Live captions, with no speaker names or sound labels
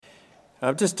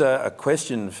Just a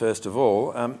question, first of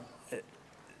all.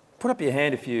 Put up your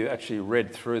hand if you actually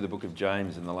read through the book of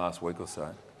James in the last week or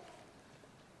so.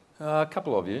 A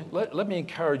couple of you. Let me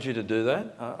encourage you to do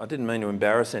that. I didn't mean to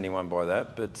embarrass anyone by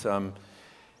that, but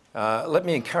let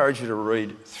me encourage you to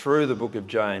read through the book of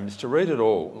James, to read it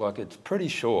all. Like, it's pretty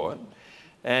short.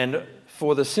 And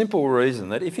for the simple reason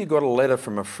that if you got a letter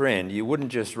from a friend, you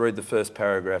wouldn't just read the first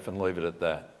paragraph and leave it at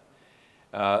that.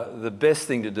 The best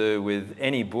thing to do with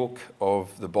any book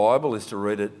of the Bible is to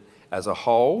read it as a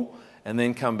whole and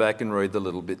then come back and read the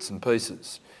little bits and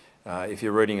pieces. If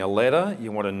you're reading a letter,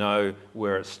 you want to know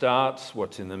where it starts,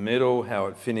 what's in the middle, how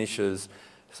it finishes,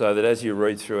 so that as you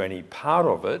read through any part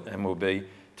of it, and we'll be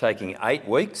taking 8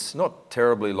 weeks, not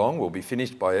terribly long, we'll be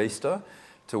finished by Easter,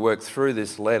 to work through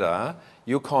this letter,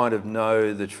 you'll kind of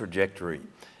know the trajectory.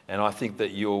 And I think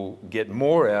that you'll get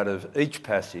more out of each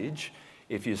passage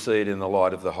if you see it in the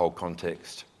light of the whole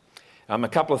context. A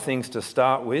couple of things to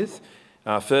start with.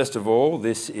 First of all,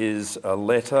 this is a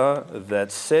letter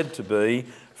that's said to be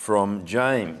from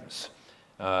James.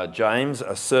 James,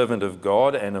 a servant of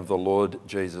God and of the Lord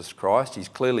Jesus Christ. He's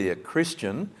clearly a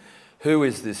Christian. Who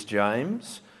is this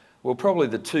James? Well, probably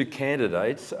the two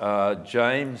candidates are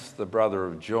James, the brother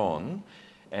of John,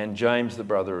 and James, the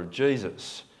brother of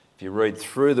Jesus. If you read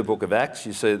through the book of Acts,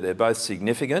 you see that they're both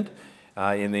significant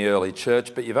in the early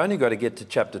church, but you've only got to get to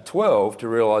chapter 12 to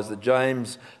realise that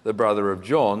James, the brother of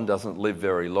John, doesn't live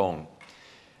very long.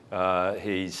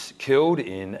 He's killed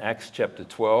in Acts chapter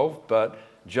 12, but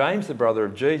James, the brother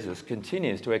of Jesus,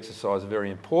 continues to exercise a very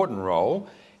important role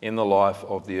in the life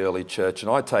of the early church.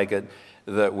 And I take it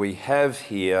that we have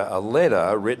here a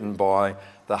letter written by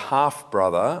the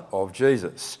half-brother of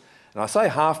Jesus. And I say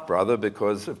half-brother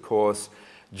because, of course,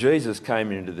 Jesus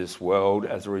came into this world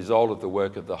as a result of the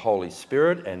work of the Holy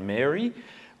Spirit and Mary,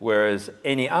 whereas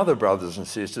any other brothers and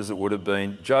sisters, it would have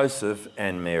been Joseph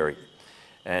and Mary.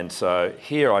 And so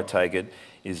here, I take it,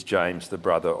 is James, the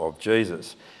brother of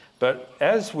Jesus. But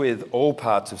as with all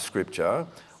parts of Scripture,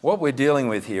 what we're dealing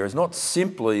with here is not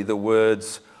simply the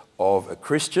words of a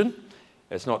Christian,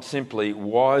 it's not simply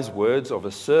wise words of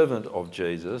a servant of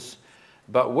Jesus,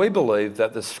 but we believe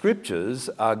that the Scriptures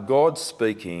are God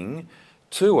speaking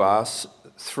to us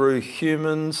through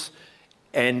humans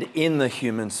and in the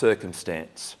human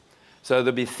circumstance. So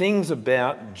there'll be things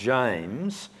about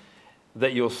James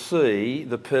that you'll see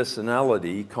the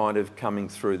personality kind of coming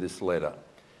through this letter.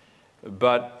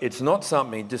 But it's not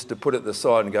something just to put it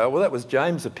aside and go, well, that was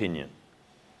James' opinion.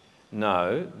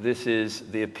 No, this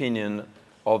is the opinion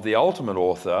of the ultimate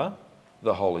author,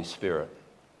 the Holy Spirit.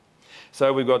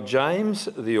 So we've got James,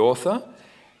 the author.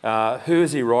 Who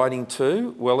is he writing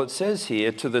to? Well, it says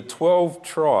here, to the 12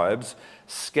 tribes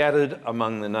scattered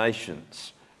among the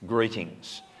nations.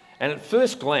 Greetings. And at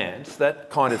first glance, that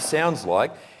kind of sounds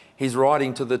like he's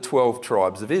writing to the 12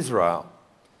 tribes of Israel.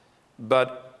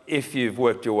 But if you've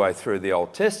worked your way through the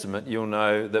Old Testament, you'll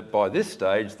know that by this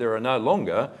stage, there are no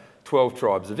longer 12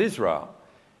 tribes of Israel.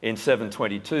 In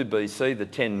 722 BC, the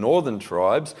 10 northern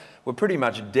tribes were pretty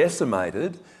much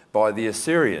decimated by the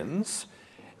Assyrians.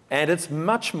 And it's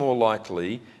much more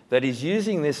likely that he's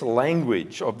using this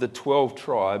language of the 12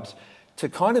 tribes to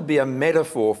kind of be a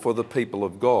metaphor for the people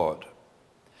of God.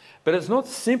 But it's not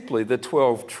simply the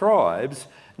 12 tribes.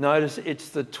 Notice it's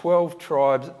the 12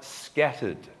 tribes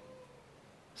scattered.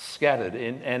 Scattered.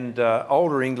 And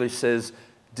older English says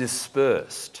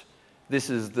dispersed. This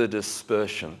is the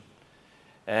dispersion.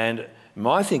 And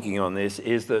my thinking on this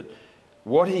is that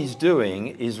what he's doing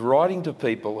is writing to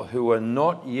people who are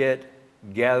not yet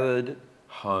gathered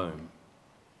home.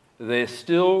 They're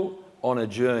still on a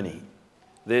journey.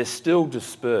 They're still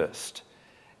dispersed,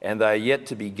 and they're yet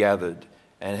to be gathered.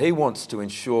 And he wants to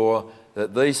ensure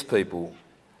that these people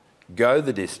go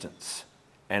the distance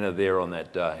and are there on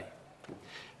that day.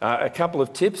 A couple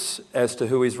of tips as to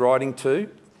who he's writing to.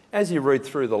 As you read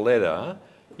through the letter,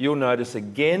 you'll notice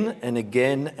again and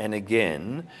again and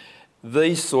again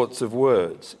these sorts of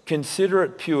words. Consider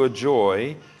it pure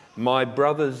joy, my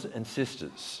brothers and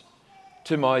sisters,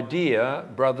 to my dear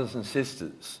brothers and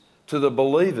sisters, to the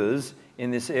believers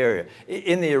in this area.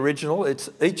 In the original, it's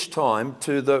each time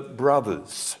to the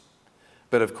brothers.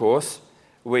 But of course,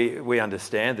 we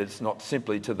understand that it's not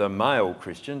simply to the male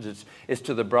Christians, it's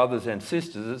to the brothers and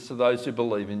sisters, it's to those who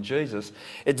believe in Jesus.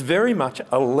 It's very much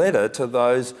a letter to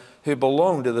those who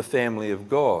belong to the family of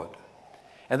God.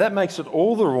 And that makes it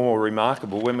all the more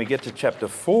remarkable when we get to chapter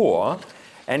 4,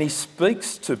 and he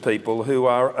speaks to people who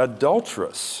are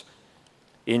adulterous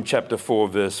in chapter 4,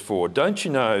 verse 4. Don't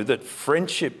you know that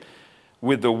friendship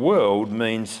with the world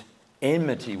means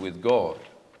enmity with God?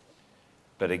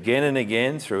 But again and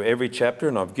again through every chapter,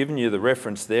 and I've given you the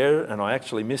reference there, and I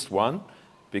actually missed one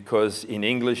because in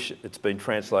English it's been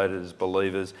translated as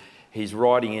believers. He's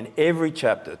writing in every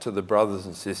chapter to the brothers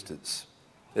and sisters.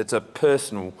 It's a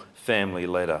personal family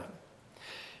letter.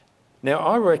 Now,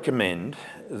 I recommend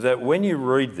that when you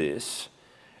read this,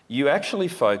 you actually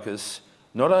focus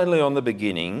not only on the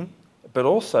beginning, but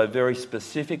also very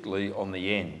specifically on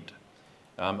the end.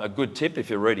 A good tip if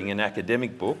you're reading an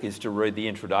academic book is to read the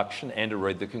introduction and to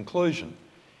read the conclusion.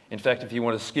 In fact, if you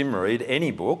want to skim read any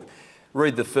book,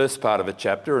 read the first part of a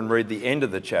chapter and read the end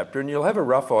of the chapter, and you'll have a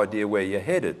rough idea where you're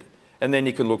headed. And then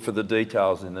you can look for the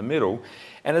details in the middle.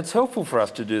 And it's helpful for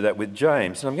us to do that with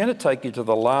James. And I'm going to take you to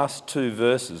the last 2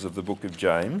 verses of the book of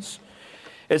James.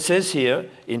 It says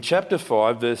here in chapter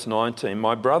 5, verse 19,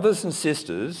 "My brothers and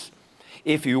sisters,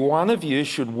 if one of you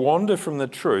should wander from the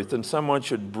truth and someone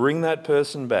should bring that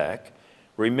person back,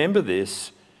 remember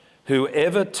this,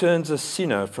 whoever turns a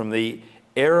sinner from the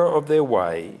error of their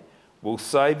way will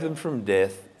save them from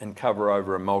death and cover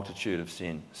over a multitude of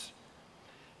sins."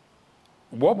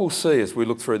 What we'll see as we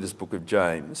look through this book of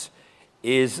James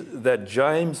is that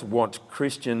James wants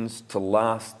Christians to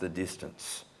last the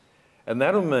distance. And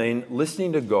that'll mean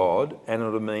listening to God, and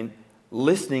it'll mean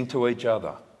listening to each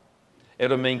other.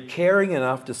 It'll mean caring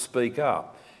enough to speak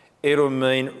up. It'll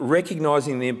mean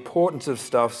recognising the importance of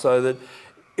stuff so that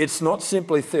it's not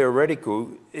simply theoretical,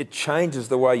 it changes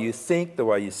the way you think, the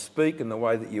way you speak, and the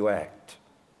way that you act.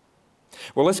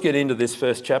 Well, let's get into this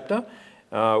first chapter.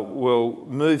 We'll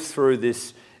move through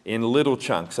this in little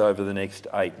chunks over the next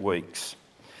 8 weeks.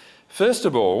 First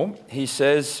of all, he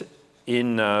says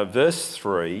in verse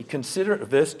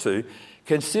 2,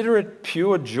 consider it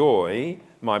pure joy,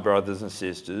 my brothers and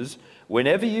sisters,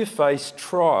 whenever you face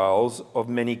trials of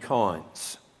many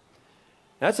kinds.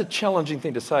 Now, that's a challenging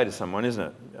thing to say to someone, isn't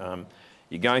it?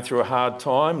 You're going through a hard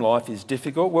time, life is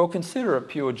difficult, well, consider it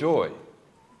pure joy.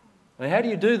 I mean, how do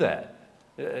you do that?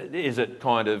 Is it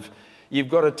kind of, you've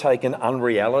got to take an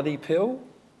unreality pill?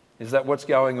 Is that what's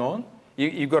going on?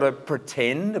 You've got to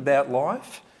pretend about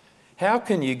life? How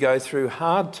can you go through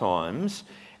hard times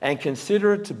and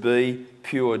consider it to be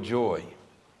pure joy?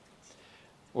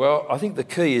 Well, I think the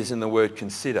key is in the word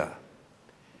consider.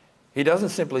 He doesn't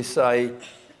simply say,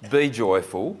 be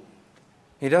joyful.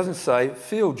 He doesn't say,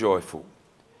 feel joyful.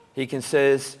 He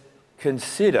says,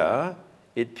 consider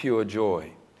it pure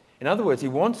joy. In other words, he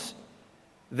wants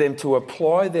them to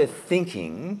apply their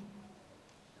thinking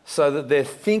so that their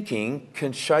thinking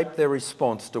can shape their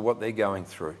response to what they're going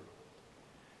through.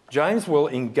 James will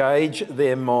engage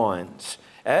their minds.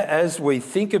 As we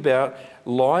think about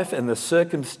life and the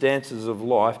circumstances of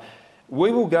life,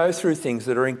 we will go through things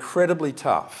that are incredibly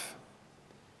tough.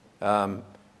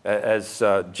 As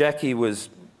Jackie was,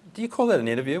 do you call that an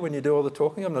interview when you do all the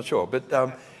talking? I'm not sure. But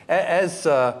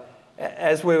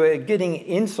as we were getting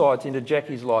insight into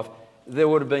Jackie's life, there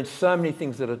would have been so many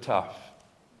things that are tough.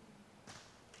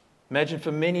 Imagine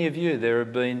for many of you, there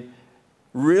have been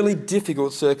really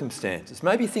difficult circumstances.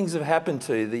 Maybe things have happened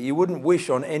to you that you wouldn't wish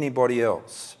on anybody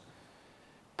else.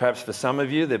 Perhaps for some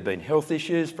of you, there have been health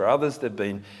issues. For others, there have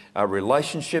been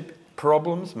relationship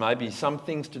problems, maybe some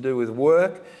things to do with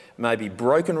work, maybe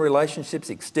broken relationships,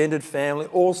 extended family,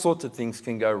 all sorts of things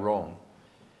can go wrong.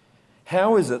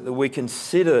 How is it that we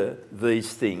consider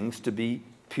these things to be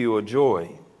pure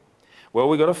joy? Well,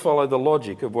 we've got to follow the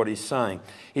logic of what he's saying.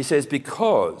 He says,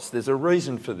 because there's a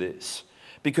reason for this.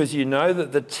 Because you know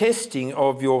that the testing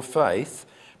of your faith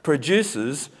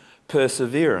produces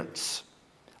perseverance.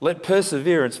 Let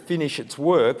perseverance finish its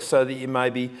work so that you may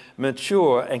be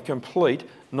mature and complete,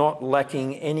 not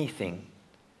lacking anything.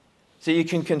 So you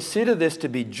can consider this to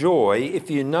be joy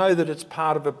if you know that it's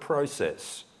part of a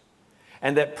process.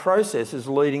 And that process is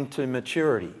leading to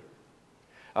maturity.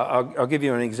 I'll give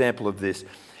you an example of this.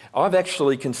 I've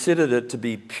actually considered it to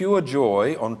be pure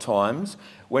joy on times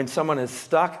when someone has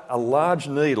stuck a large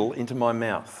needle into my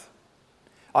mouth.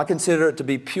 I consider it to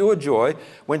be pure joy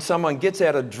when someone gets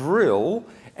out a drill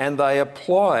and they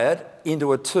apply it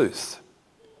into a tooth.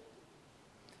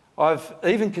 I've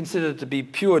even considered it to be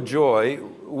pure joy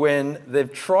when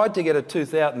they've tried to get a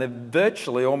tooth out and they've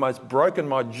virtually almost broken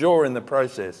my jaw in the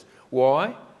process.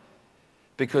 Why?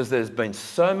 Because there's been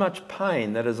so much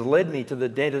pain that has led me to the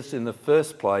dentist in the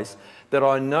first place that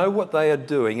I know what they are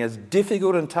doing, as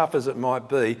difficult and tough as it might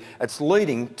be, it's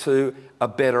leading to a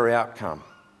better outcome.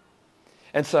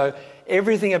 And so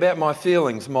everything about my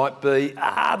feelings might be,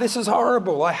 this is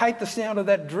horrible. I hate the sound of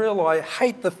that drill. I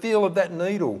hate the feel of that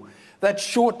needle. That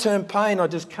short-term pain, I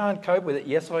just can't cope with it.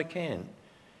 Yes, I can.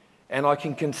 And I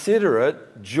can consider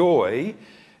it joy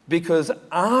because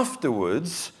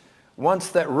afterwards, once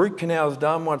that root canal is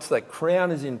done, once that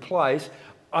crown is in place,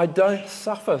 I don't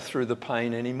suffer through the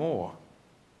pain anymore.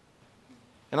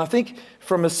 And I think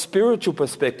from a spiritual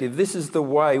perspective, this is the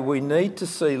way we need to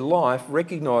see life,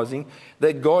 recognising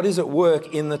that God is at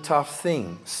work in the tough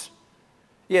things.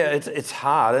 Yeah, it's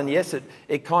hard, and yes,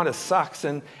 it kind of sucks,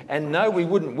 and no, we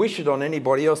wouldn't wish it on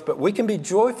anybody else, but we can be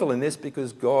joyful in this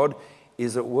because God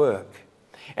is at work.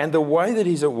 And the way that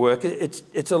he's at work,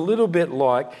 it's a little bit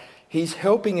like he's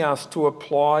helping us to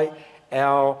apply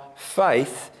our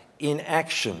faith in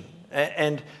action.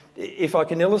 And if I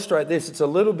can illustrate this, it's a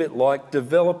little bit like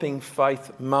developing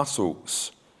faith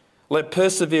muscles. Let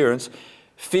perseverance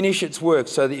finish its work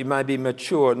so that you may be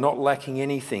mature, not lacking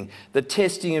anything. The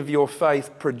testing of your faith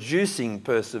producing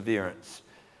perseverance.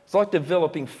 It's like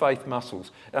developing faith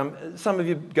muscles. Some of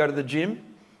you go to the gym.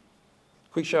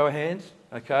 Quick show of hands.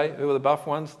 Okay, who are the buff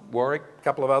ones? Warwick, a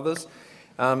couple of others.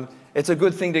 It's a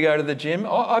good thing to go to the gym.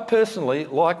 I personally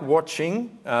like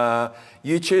watching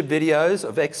YouTube videos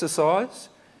of exercise.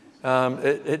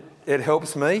 It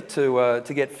helps me to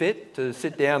get fit, to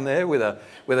sit down there with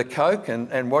a Coke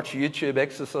and watch YouTube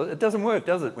exercise. It doesn't work,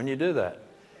 does it, when you do that?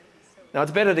 Now,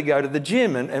 it's better to go to the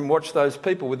gym and watch those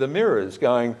people with the mirrors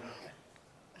going...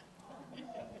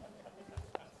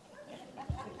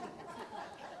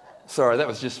 Sorry, that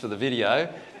was just for the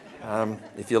video.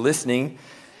 If you're listening,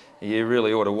 you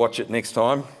really ought to watch it next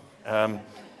time.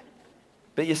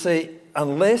 But you see,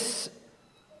 unless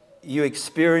you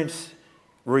experience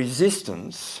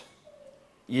resistance,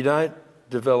 you don't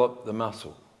develop the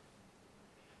muscle.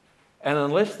 And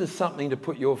unless there's something to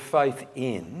put your faith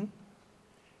in,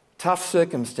 tough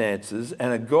circumstances,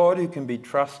 and a God who can be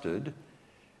trusted,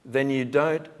 then you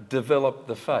don't develop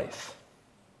the faith.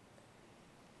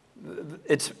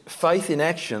 It's faith in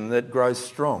action that grows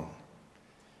strong,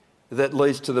 that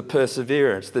leads to the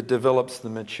perseverance, that develops the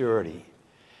maturity.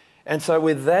 And so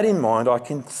with that in mind, I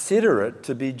consider it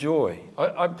to be joy.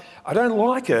 I don't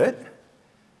like it,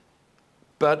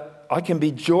 but I can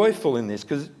be joyful in this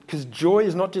because joy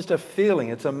is not just a feeling,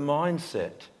 it's a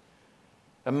mindset.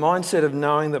 A mindset of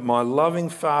knowing that my loving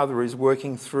Father is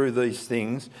working through these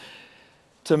things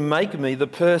to make me the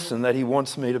person that he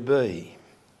wants me to be.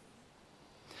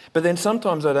 But then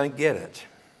sometimes I don't get it.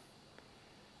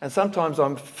 And sometimes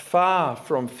I'm far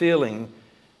from feeling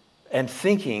and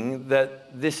thinking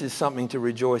that this is something to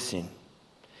rejoice in.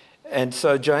 And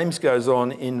so James goes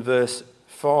on in verse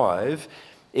 5,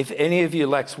 if any of you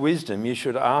lacks wisdom, you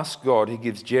should ask God who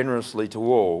gives generously to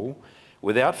all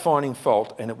without finding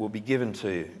fault, and it will be given to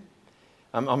you.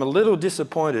 I'm a little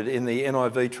disappointed in the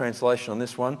NIV translation on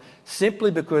this one,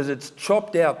 simply because it's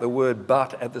chopped out the word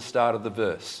but at the start of the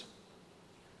verse.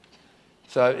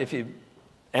 So if you're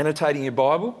annotating your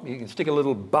Bible, you can stick a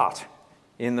little but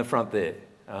in the front there,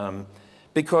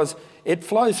 because it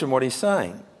flows from what he's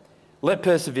saying. Let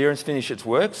perseverance finish its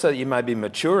work so that you may be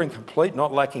mature and complete,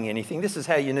 not lacking anything. This is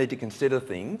how you need to consider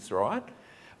things, right?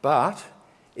 But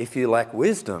if you lack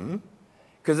wisdom,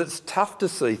 because it's tough to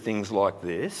see things like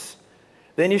this,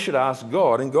 then you should ask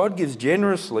God, and God gives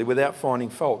generously without finding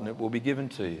fault, and it will be given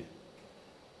to you.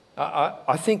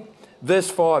 I think verse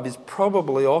 5 is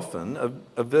probably often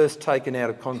a verse taken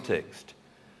out of context.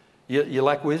 You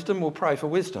lack wisdom, well, pray for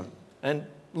wisdom. And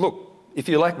look, if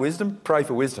you lack wisdom, pray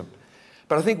for wisdom.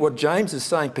 But I think what James is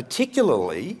saying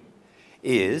particularly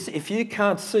is if you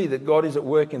can't see that God is at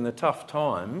work in the tough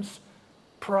times,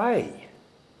 pray.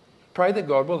 Pray that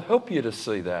God will help you to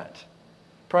see that.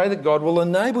 Pray that God will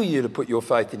enable you to put your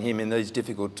faith in him in these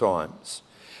difficult times.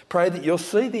 Pray that you'll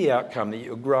see the outcome, that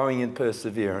you're growing in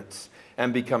perseverance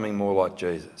and becoming more like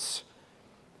Jesus.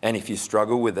 And if you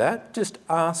struggle with that, just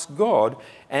ask God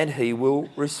and he will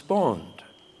respond.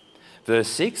 Verse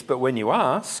 6, but when you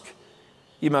ask,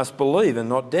 you must believe and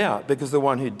not doubt, because the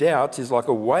one who doubts is like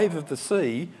a wave of the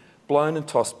sea blown and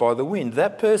tossed by the wind.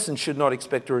 That person should not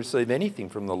expect to receive anything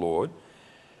from the Lord.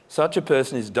 Such a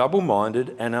person is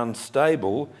double-minded and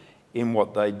unstable in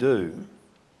what they do.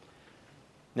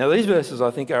 Now, these verses,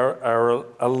 I think, are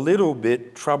a little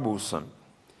bit troublesome.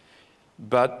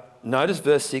 But notice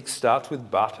verse 6 starts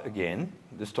with but again.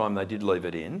 This time they did leave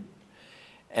it in.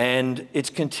 And it's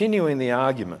continuing the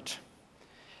argument.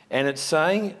 And it's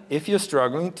saying, if you're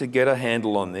struggling to get a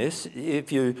handle on this,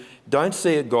 if you don't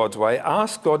see it God's way,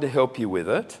 ask God to help you with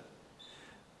it.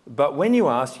 But when you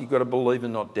ask, you've got to believe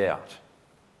and not doubt.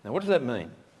 Now, what does that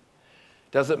mean?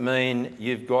 Does it mean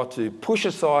you've got to push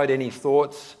aside any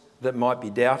thoughts that might be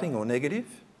doubting or negative?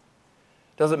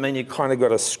 Does it mean you kind of got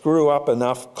to screw up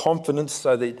enough confidence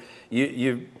so that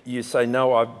you say,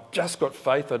 no, I've just got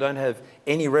faith, I don't have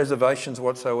any reservations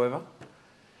whatsoever?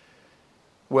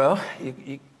 Well,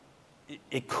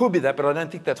 it could be that, but I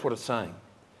don't think that's what it's saying.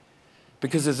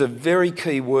 Because there's a very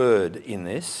key word in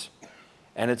this,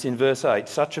 and it's in verse 8.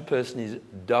 Such a person is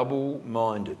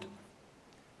double-minded.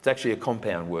 It's actually a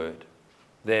compound word.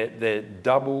 They're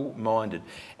double-minded.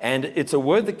 And it's a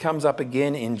word that comes up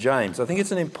again in James. I think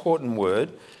it's an important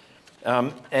word,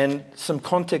 and some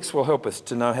context will help us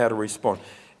to know how to respond.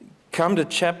 Come to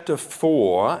chapter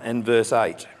 4 and verse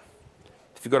 8.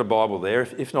 If you've got a Bible there,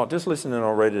 if not, just listen and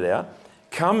I'll read it out.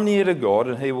 Come near to God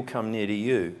and he will come near to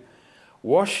you.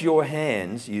 Wash your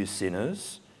hands, you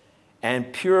sinners,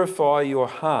 and purify your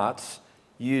hearts,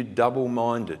 you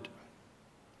double-minded.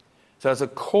 So it's a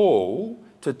call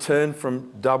to turn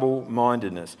from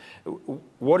double-mindedness.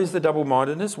 What is the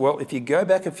double-mindedness? Well, if you go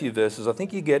back a few verses, I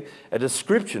think you get a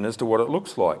description as to what it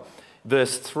looks like.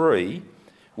 Verse 3,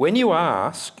 when you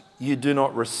ask, you do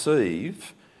not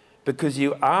receive, because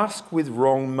you ask with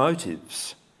wrong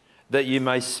motives, that you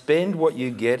may spend what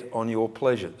you get on your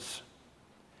pleasures.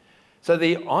 So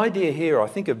the idea here, I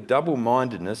think, of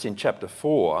double-mindedness in chapter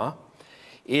 4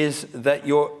 is that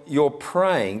you're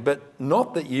praying, but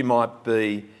not that you might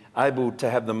be able to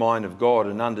have the mind of God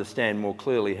and understand more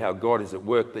clearly how God is at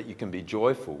work, that you can be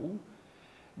joyful,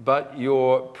 but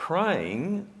you're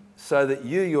praying so that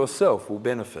you yourself will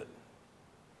benefit.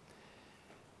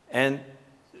 And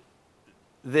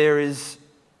there is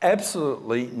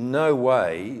absolutely no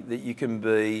way that you can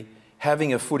be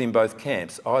having a foot in both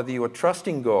camps. Either you are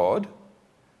trusting God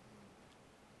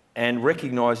and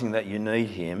recognising that you need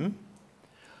him,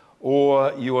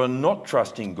 or you are not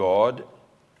trusting God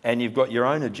and you've got your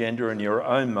own agenda and your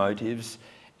own motives,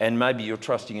 and maybe you're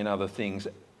trusting in other things,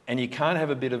 and you can't have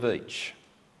a bit of each.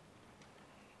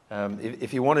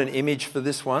 If you want an image for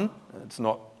this one, it's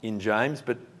not in James,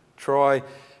 but try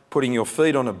putting your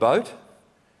feet on a boat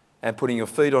and putting your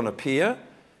feet on a pier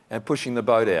and pushing the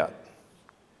boat out.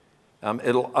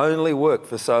 It'll only work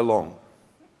for so long.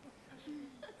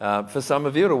 For some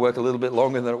of you, it'll work a little bit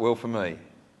longer than it will for me.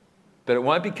 But it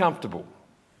won't be comfortable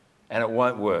and it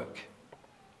won't work.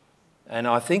 And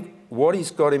I think what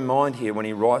he's got in mind here when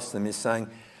he writes them is saying,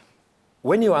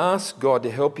 when you ask God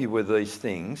to help you with these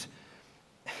things,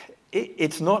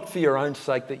 it's not for your own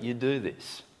sake that you do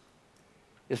this.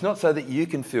 It's not so that you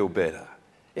can feel better.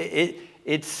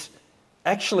 It's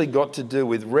actually got to do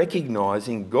with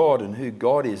recognising God and who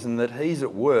God is, and that he's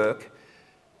at work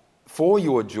for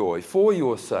your joy, for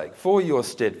your sake, for your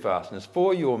steadfastness,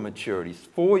 for your maturity,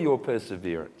 for your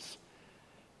perseverance.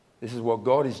 This is what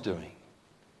God is doing.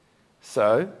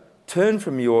 So turn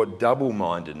from your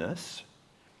double-mindedness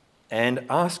and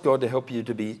ask God to help you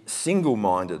to be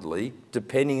single-mindedly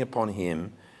depending upon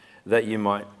him, that you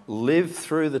might live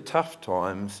through the tough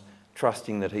times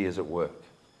trusting that he is at work.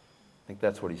 I think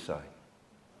that's what he's saying.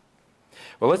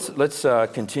 Well, let's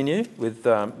continue with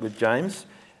James.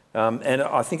 And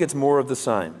I think it's more of the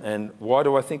same. And why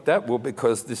do I think that? Well,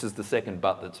 because this is the second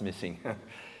but that's missing.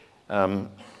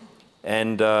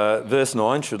 Verse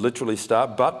 9 should literally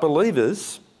start, but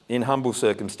believers in humble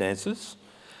circumstances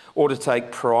ought to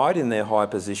take pride in their high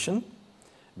position,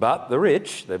 but the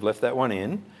rich, they've left that one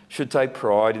in, should take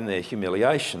pride in their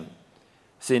humiliation,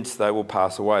 since they will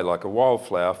pass away like a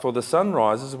wildflower. For the sun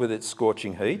rises with its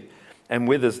scorching heat and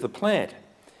withers the plant.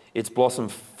 Its blossom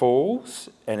falls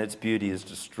and its beauty is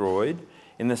destroyed.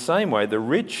 In the same way, the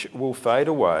rich will fade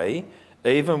away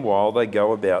even while they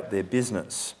go about their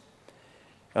business.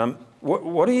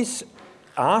 What he's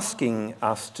asking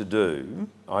us to do,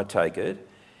 I take it,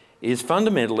 is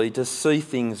fundamentally to see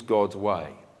things God's way.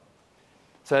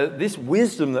 So this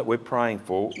wisdom that we're praying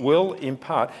for will, in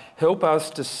part, help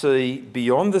us to see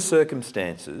beyond the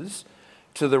circumstances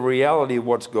to the reality of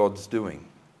what God's doing.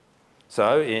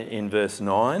 So in verse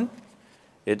 9,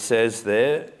 it says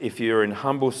there, if you're in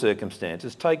humble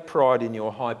circumstances, take pride in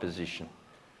your high position.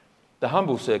 The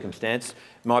humble circumstance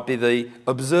might be the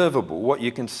observable, what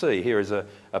you can see. Here is a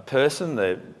person,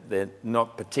 they're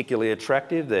not particularly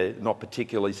attractive, they're not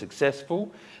particularly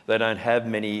successful, they don't have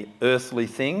many earthly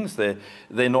things, they're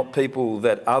not people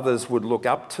that others would look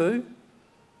up to,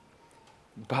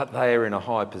 but they are in a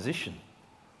high position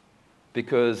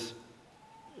because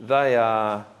they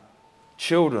are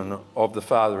children of the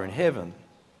Father in heaven.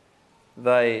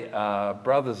 They are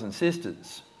brothers and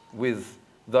sisters with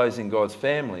those in God's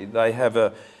family. They have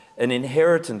an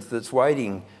inheritance that's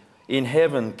waiting in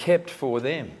heaven, kept for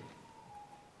them.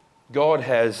 God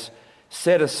has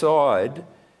set aside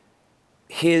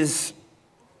his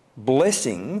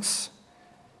blessings,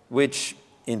 which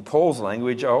in Paul's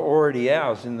language are already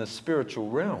ours in the spiritual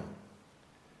realm.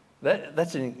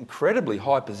 That's an incredibly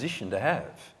high position to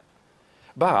have.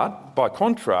 But by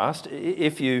contrast,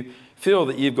 if you feel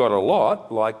that you've got a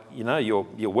lot, like, you're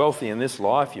wealthy in this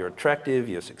life, you're attractive,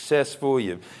 you're successful,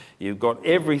 you've got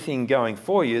everything going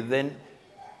for you, then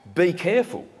be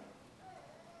careful,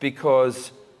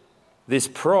 because this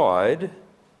pride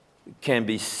can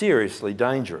be seriously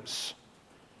dangerous.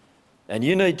 And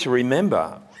you need to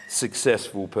remember,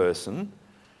 successful person,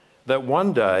 that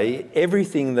one day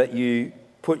everything that you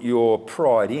put your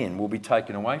pride in will be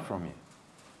taken away from you.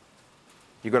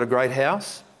 You've got a great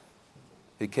house?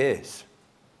 Who cares?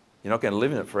 You're not going to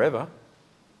live in it forever.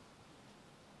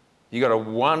 You've got a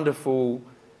wonderful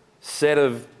set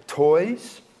of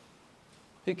toys?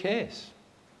 Who cares?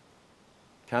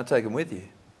 Can't take them with you.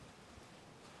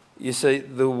 You see,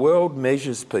 the world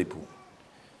measures people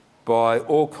by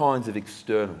all kinds of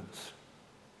externals,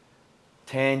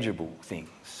 tangible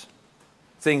things,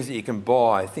 things that you can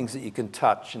buy, things that you can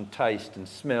touch and taste and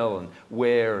smell and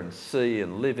wear and see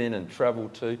and live in and travel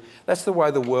to. That's the way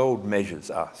the world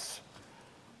measures us.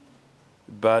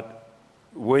 But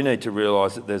we need to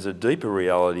realise that there's a deeper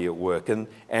reality at work,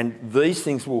 and these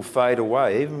things will fade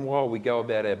away even while we go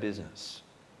about our business.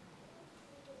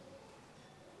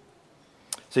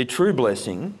 See, true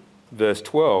blessing, verse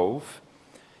 12,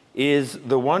 is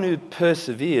the one who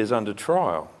perseveres under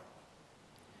trial.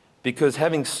 Because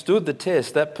having stood the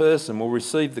test, that person will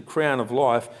receive the crown of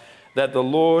life that the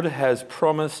Lord has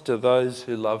promised to those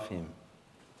who love him.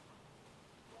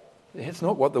 It's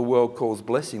not what the world calls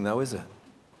blessing, though, is it?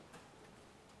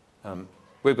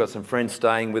 We've got some friends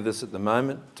staying with us at the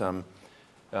moment.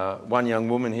 One young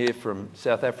woman here from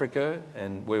South Africa,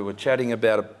 and we were chatting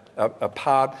about a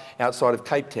part outside of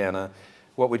Cape Town,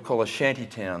 what we'd call a shanty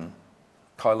town,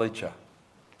 Kailicha.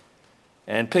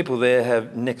 And people there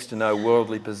have next to no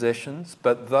worldly possessions,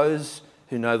 but those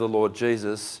who know the Lord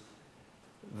Jesus,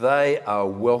 they are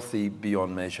wealthy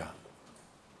beyond measure.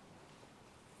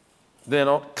 They're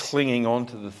not clinging on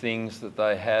to the things that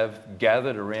they have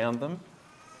gathered around them.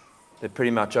 They're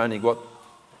pretty much only got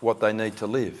what they need to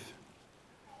live.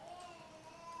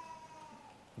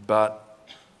 But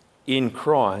in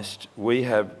Christ, we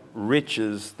have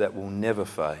riches that will never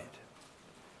fade.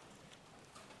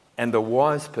 And the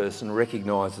wise person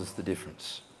recognises the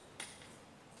difference.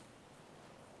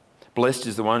 Blessed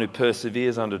is the one who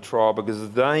perseveres under trial,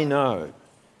 because they know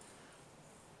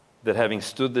that having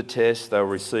stood the test, they will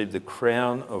receive the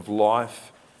crown of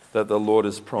life that the Lord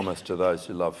has promised to those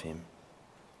who love him.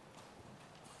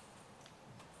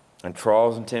 And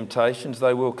trials and temptations,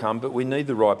 they will come, but we need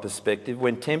the right perspective.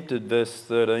 When tempted, verse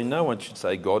 13, no one should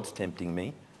say, God's tempting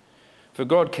me. For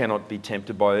God cannot be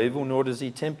tempted by evil, nor does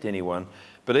he tempt anyone.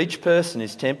 But each person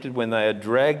is tempted when they are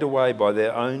dragged away by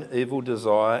their own evil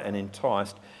desire and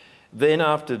enticed. Then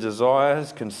after desire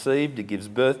is conceived, it gives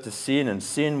birth to sin, and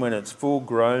sin, when it's full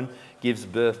grown, gives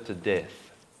birth to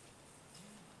death.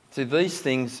 See, these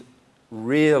things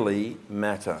really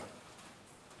matter.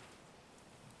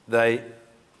 They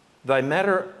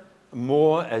matter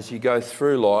more as you go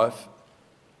through life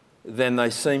than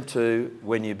they seem to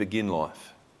when you begin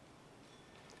life.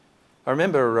 I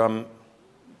remember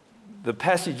the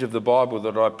passage of the Bible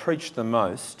that I preached the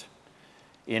most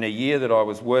in a year that I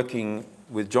was working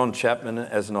with John Chapman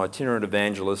as an itinerant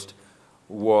evangelist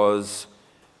was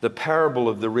the parable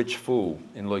of the rich fool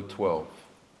in Luke 12.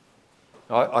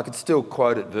 I could still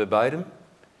quote it verbatim.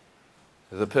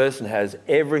 The person has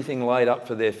everything laid up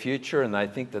for their future, and they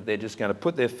think that they're just going to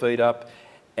put their feet up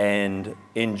and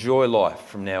enjoy life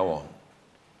from now on.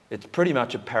 It's pretty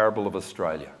much a parable of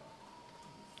Australia.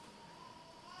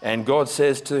 And God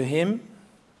says to him,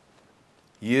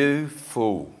 "You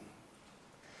fool,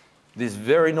 this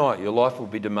very night your life will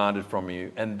be demanded from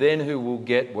you, and then who will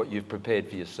get what you've prepared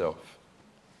for yourself?"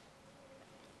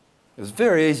 It was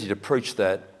very easy to preach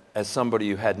that as somebody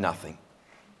who had nothing.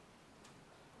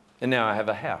 And now I have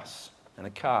a house and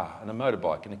a car and a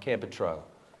motorbike and a camper trailer.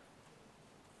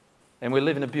 And we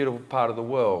live in a beautiful part of the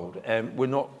world, and we're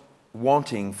not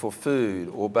wanting for food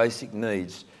or basic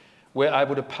needs. We're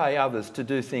able to pay others to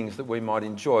do things that we might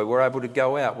enjoy. We're able to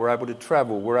go out. We're able to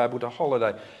travel. We're able to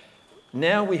holiday.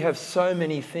 Now we have so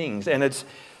many things, and it's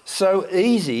so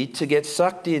easy to get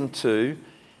sucked into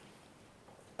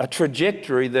a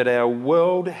trajectory that our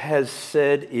world has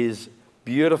said is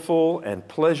beautiful and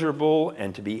pleasurable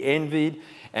and to be envied,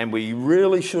 and we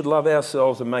really should love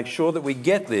ourselves and make sure that we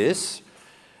get this,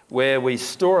 where we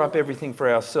store up everything for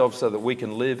ourselves so that we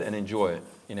can live and enjoy it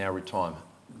in our retirement.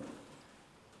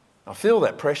 I feel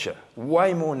that pressure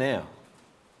way more now.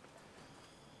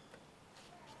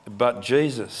 But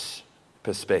Jesus'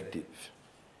 perspective,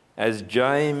 as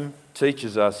James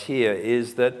teaches us here,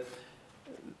 is that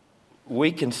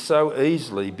we can so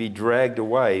easily be dragged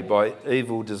away by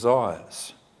evil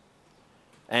desires.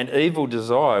 And evil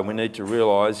desire, we need to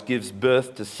realise, gives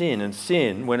birth to sin. And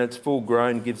sin, when it's full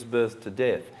grown, gives birth to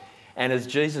death. And as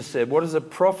Jesus said, what does it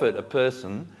profit a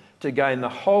person to gain the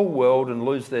whole world and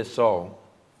lose their soul?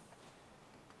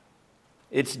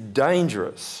 It's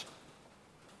dangerous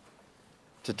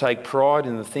to take pride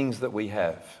in the things that we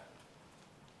have.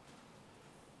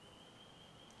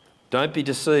 Don't be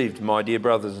deceived, my dear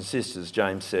brothers and sisters,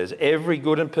 James says. Every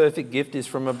good and perfect gift is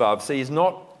from above. See, he's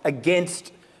not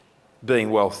against being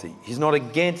wealthy. He's not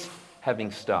against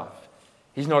having stuff.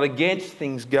 He's not against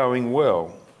things going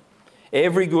well.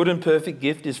 Every good and perfect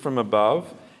gift is from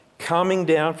above, coming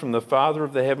down from the Father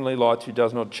of the heavenly lights, who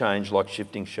does not change like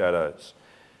shifting shadows.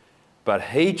 But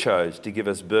he chose to give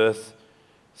us birth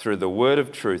through the word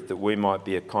of truth, that we might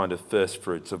be a kind of first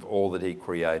fruits of all that he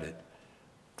created.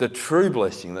 The true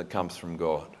blessing that comes from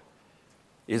God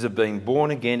is of being born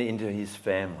again into his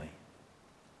family.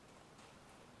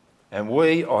 And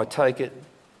we, I take it,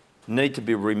 need to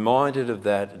be reminded of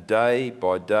that day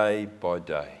by day by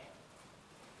day.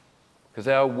 Because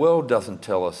our world doesn't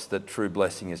tell us that true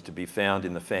blessing is to be found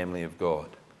in the family of God.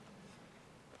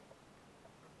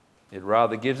 It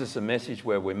rather gives us a message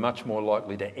where we're much more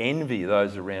likely to envy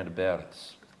those around about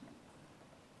us.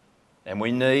 And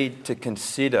we need to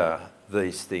consider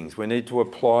these things. We need to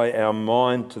apply our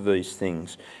mind to these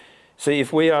things. See,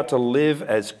 if we are to live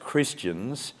as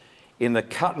Christians in the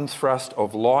cut and thrust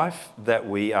of life that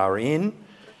we are in,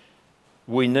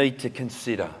 we need to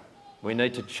consider. We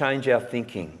need to change our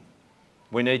thinking.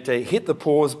 We need to hit the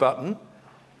pause button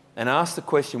and ask the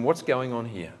question, what's going on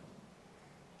here?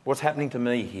 What's happening to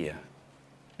me here?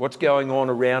 What's going on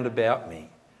around about me?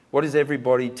 What is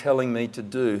everybody telling me to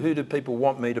do? Who do people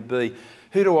want me to be?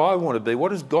 Who do I want to be? What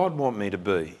does God want me to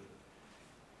be?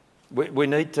 We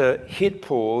need to hit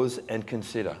pause and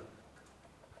consider.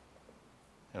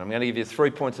 And I'm going to give you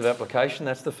 3 points of application.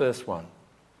 That's the first one.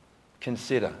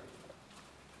 Consider.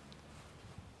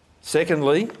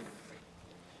 Secondly,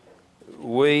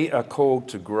 we are called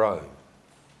to grow.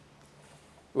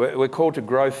 We're called to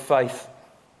grow faith,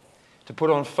 to put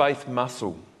on faith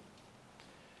muscle.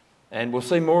 And we'll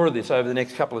see more of this over the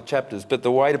next couple of chapters, but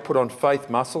the way to put on faith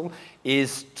muscle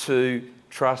is to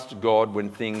trust God when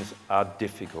things are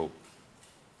difficult.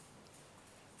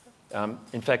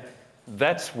 In fact,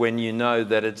 that's when you know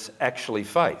that it's actually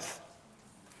faith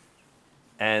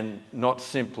and not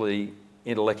simply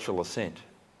intellectual assent.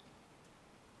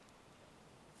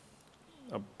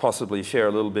 I'll possibly share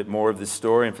a little bit more of this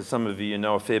story, and for some of you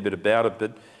know a fair bit about it,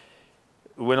 but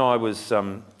when I was,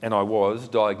 and I was,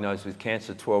 diagnosed with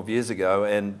cancer 12 years ago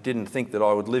and didn't think that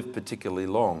I would live particularly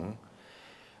long,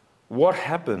 what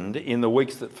happened in the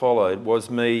weeks that followed was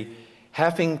me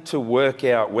having to work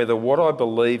out whether what I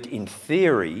believed in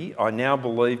theory, I now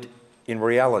believed in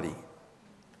reality.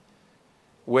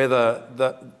 Whether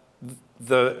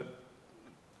the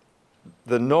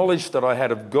knowledge that I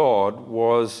had of God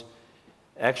was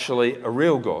actually a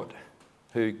real God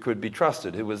who could be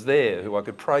trusted, who was there, who I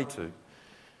could pray to.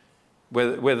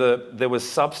 Whether there was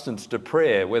substance to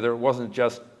prayer, whether it wasn't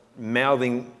just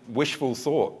mouthing wishful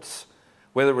thoughts,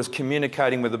 whether it was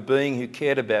communicating with a being who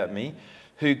cared about me,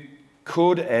 who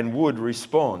could and would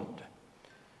respond.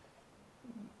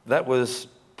 That was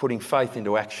putting faith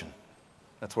into action.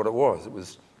 That's what it was. It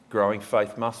was growing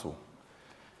faith muscle.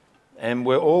 And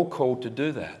we're all called to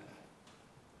do that.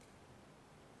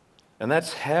 And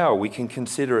that's how we can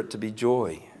consider it to be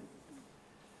joy.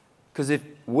 Because if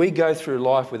we go through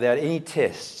life without any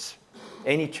tests,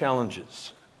 any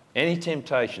challenges, any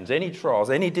temptations, any trials,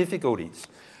 any difficulties,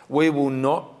 we will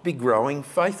not be growing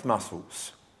faith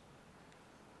muscles.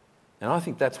 And I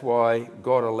think that's why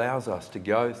God allows us to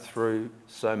go through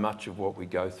so much of what we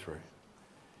go through,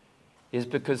 is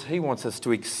because he wants us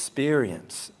to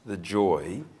experience the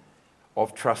joy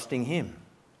of trusting him.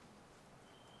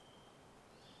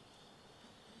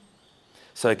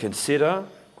 So consider,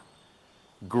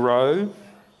 grow,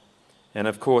 and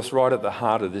of course, right at the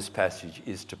heart of this passage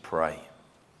is to pray.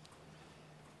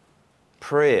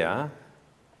 Prayer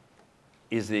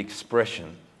is the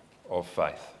expression of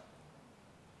faith.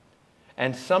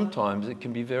 And sometimes it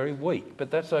can be very weak, but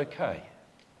that's okay.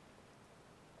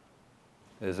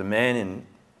 There's a man in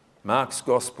Mark's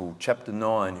Gospel, chapter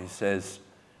 9, who says,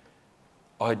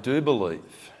 I do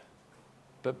believe,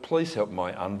 but please help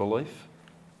my unbelief.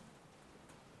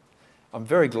 I'm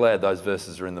very glad those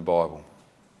verses are in the Bible.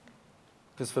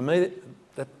 Because for me,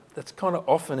 that's kind of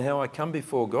often how I come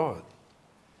before God.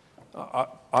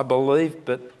 I believe,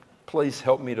 but please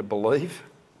help me to believe.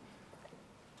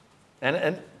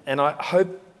 And I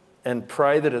hope and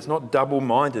pray that it's not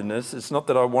double-mindedness. It's not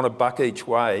that I want to buck each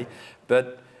way,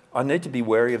 but I need to be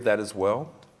wary of that as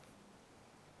well.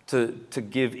 to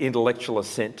give intellectual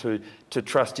assent to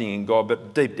trusting in God,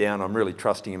 but deep down I'm really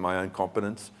trusting in my own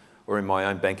competence or in my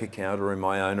own bank account or in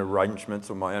my own arrangements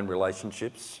or my own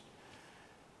relationships.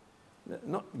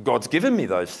 God's given me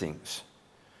those things,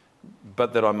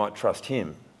 but that I might trust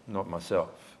him, not myself.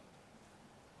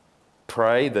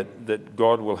 Pray that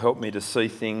God will help me to see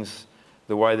things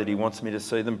the way that he wants me to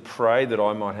see them. Pray that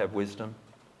I might have wisdom.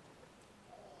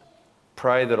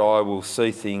 Pray that I will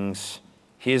see things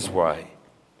his way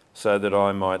so that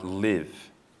I might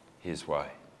live his way.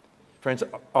 Friends,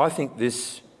 I think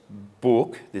this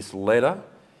book, this letter,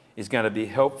 is going to be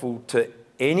helpful to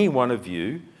any one of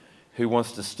you who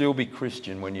wants to still be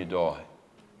Christian when you die.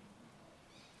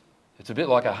 It's a bit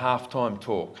like a halftime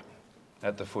talk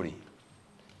at the footy.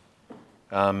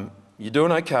 You're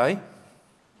doing okay.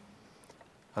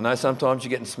 I know sometimes you're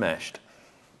getting smashed.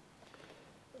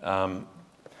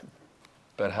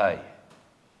 But hey,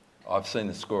 I've seen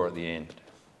the score at the end,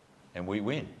 and we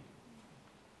win,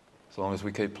 as long as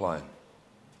we keep playing.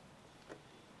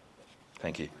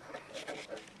 Thank you.